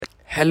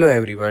Hello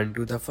everyone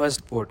to the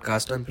first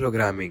podcast on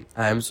programming.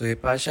 I am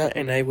Sohaib Pasha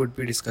and I would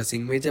be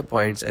discussing major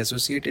points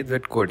associated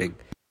with coding.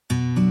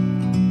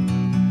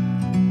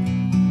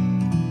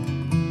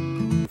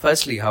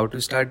 Firstly, how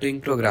to start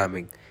doing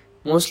programming.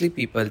 Mostly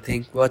people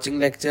think watching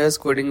lectures,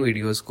 coding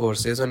videos,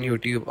 courses on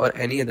YouTube or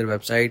any other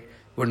website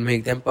would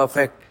make them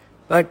perfect,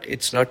 but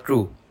it's not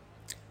true.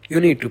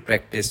 You need to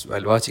practice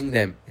while watching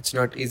them. It's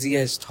not easy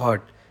as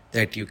thought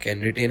that you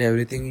can retain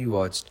everything you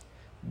watched.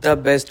 The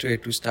best way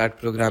to start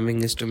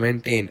programming is to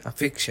maintain a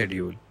fixed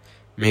schedule.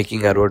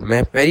 Making a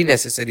roadmap very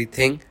necessary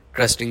thing,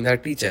 trusting the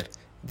teacher.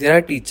 There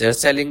are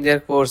teachers selling their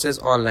courses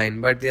online,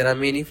 but there are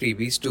many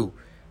freebies too.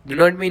 Do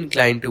not be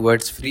inclined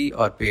towards free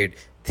or paid.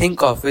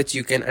 Think of which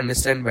you can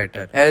understand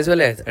better, as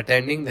well as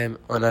attending them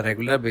on a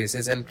regular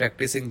basis and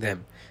practicing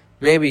them.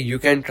 Maybe you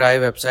can try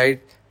website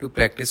to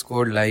practice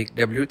code like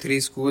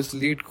W3 Schools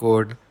Lead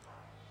Code,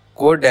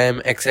 Codem,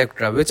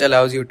 etc., which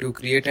allows you to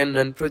create and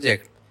run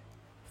projects.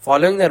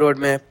 Following the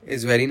roadmap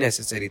is very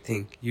necessary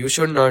thing. You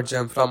should not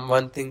jump from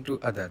one thing to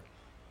other.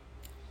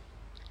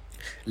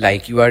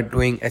 Like you are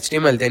doing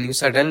HTML, then you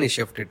suddenly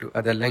shift it to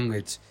other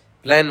language.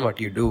 Plan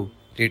what you do.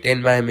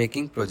 Retain by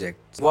making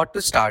projects. What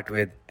to start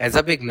with? As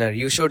a beginner,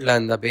 you should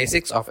learn the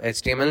basics of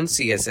HTML and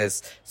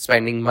CSS,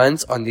 spending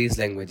months on these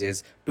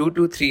languages, 2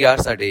 to 3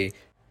 hours a day.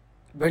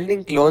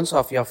 Building clones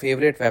of your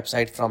favorite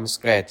website from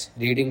scratch,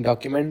 reading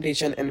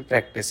documentation and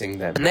practicing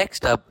them.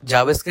 Next up,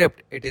 JavaScript.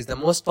 It is the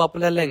most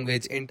popular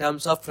language in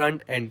terms of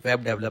front-end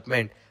web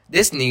development.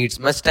 This needs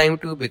much time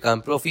to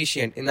become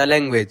proficient in the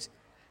language.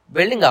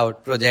 Building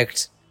out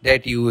projects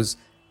that use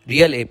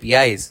real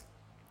APIs.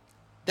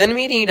 Then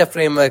we need a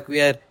framework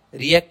where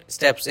React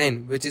steps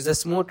in, which is a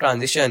smooth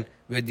transition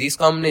with these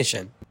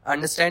combination.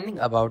 Understanding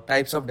about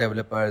types of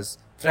developers.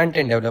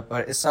 Front-end developer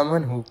is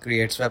someone who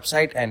creates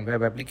website and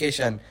web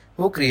application,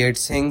 who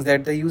creates things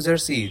that the user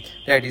sees,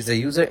 that is the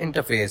user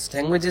interface.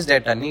 Languages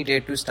that are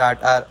needed to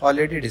start are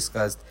already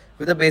discussed,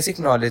 with a basic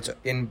knowledge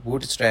in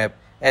Bootstrap,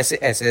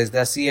 SASS,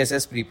 the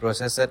CSS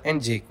preprocessor,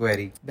 and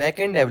jQuery.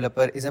 Backend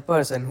developer is a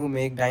person who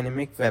makes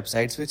dynamic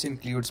websites, which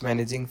includes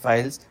managing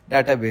files,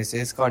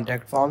 databases,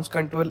 contact forms,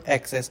 control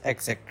access,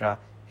 etc.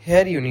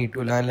 Here you need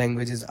to learn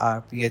languages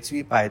are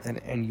PHP,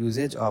 Python, and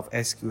usage of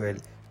SQL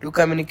to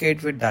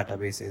communicate with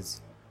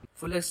databases.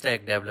 Full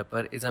stack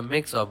developer is a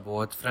mix of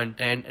both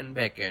front-end and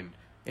back-end,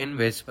 in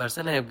which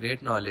person have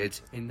great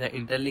knowledge in the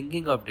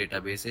interlinking of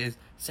databases,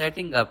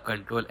 setting up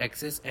control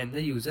access and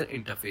the user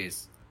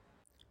interface.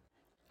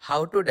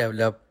 How to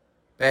develop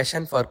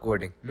passion for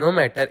coding. No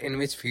matter in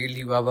which field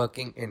you are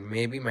working in,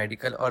 maybe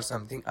medical or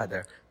something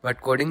other, but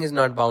coding is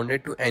not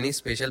bounded to any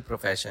special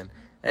profession.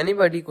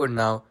 Anybody could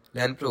now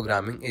learn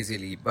programming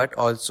easily, but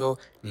also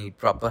need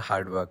proper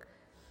hard work.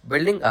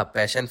 Building a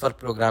passion for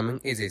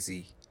programming is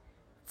easy.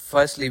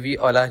 Firstly, we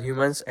all are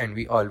humans and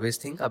we always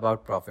think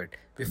about profit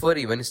before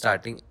even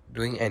starting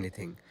doing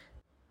anything.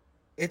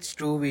 It's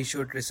true we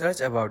should research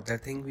about the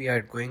thing we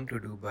are going to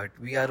do, but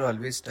we are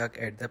always stuck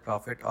at the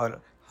profit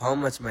or how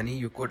much money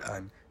you could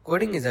earn.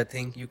 Coding is a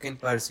thing you can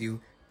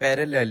pursue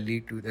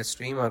parallelly to the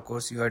stream or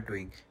course you are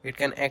doing. It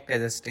can act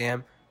as a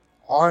stamp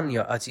on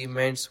your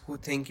achievements who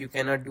think you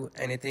cannot do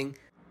anything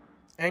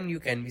and you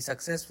can be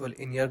successful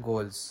in your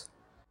goals.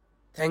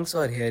 Thanks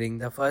for hearing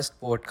the first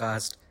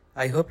podcast.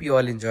 I hope you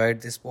all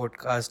enjoyed this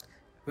podcast.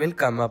 Will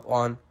come up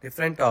on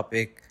different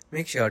topic.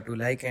 Make sure to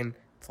like and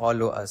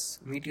follow us.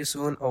 Meet you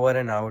soon. Over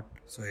and out.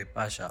 Sohaib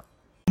Pasha.